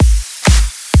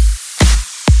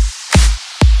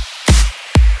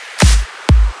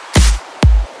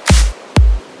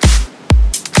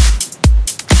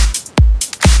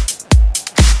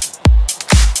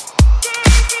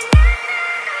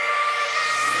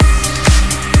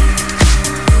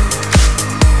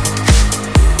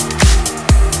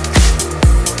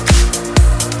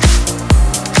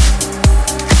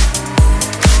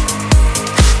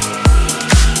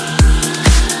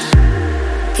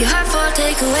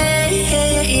away,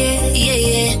 yeah, yeah, yeah,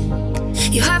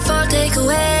 yeah. Your heart for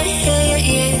takeaway, yeah,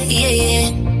 yeah, yeah, yeah.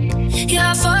 Your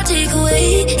heart for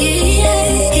takeaway, yeah, yeah,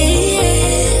 yeah,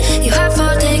 yeah. Your heart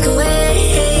for takeaway,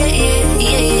 yeah, yeah,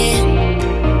 yeah, yeah.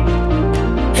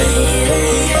 Hey,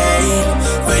 hey, hey,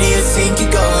 where do you think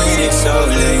you're going? It's so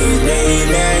late, late,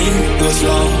 late. What's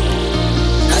wrong?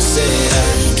 I said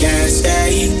I can't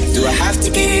stay. Do I have to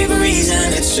give a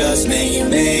reason? It's just me,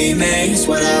 me, me. It's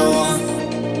what I want.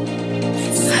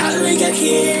 So how do we get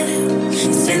here?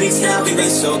 3 weeks now we've been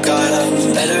so caught up.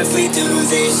 Better if we do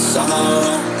this on our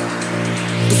own.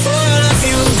 Before I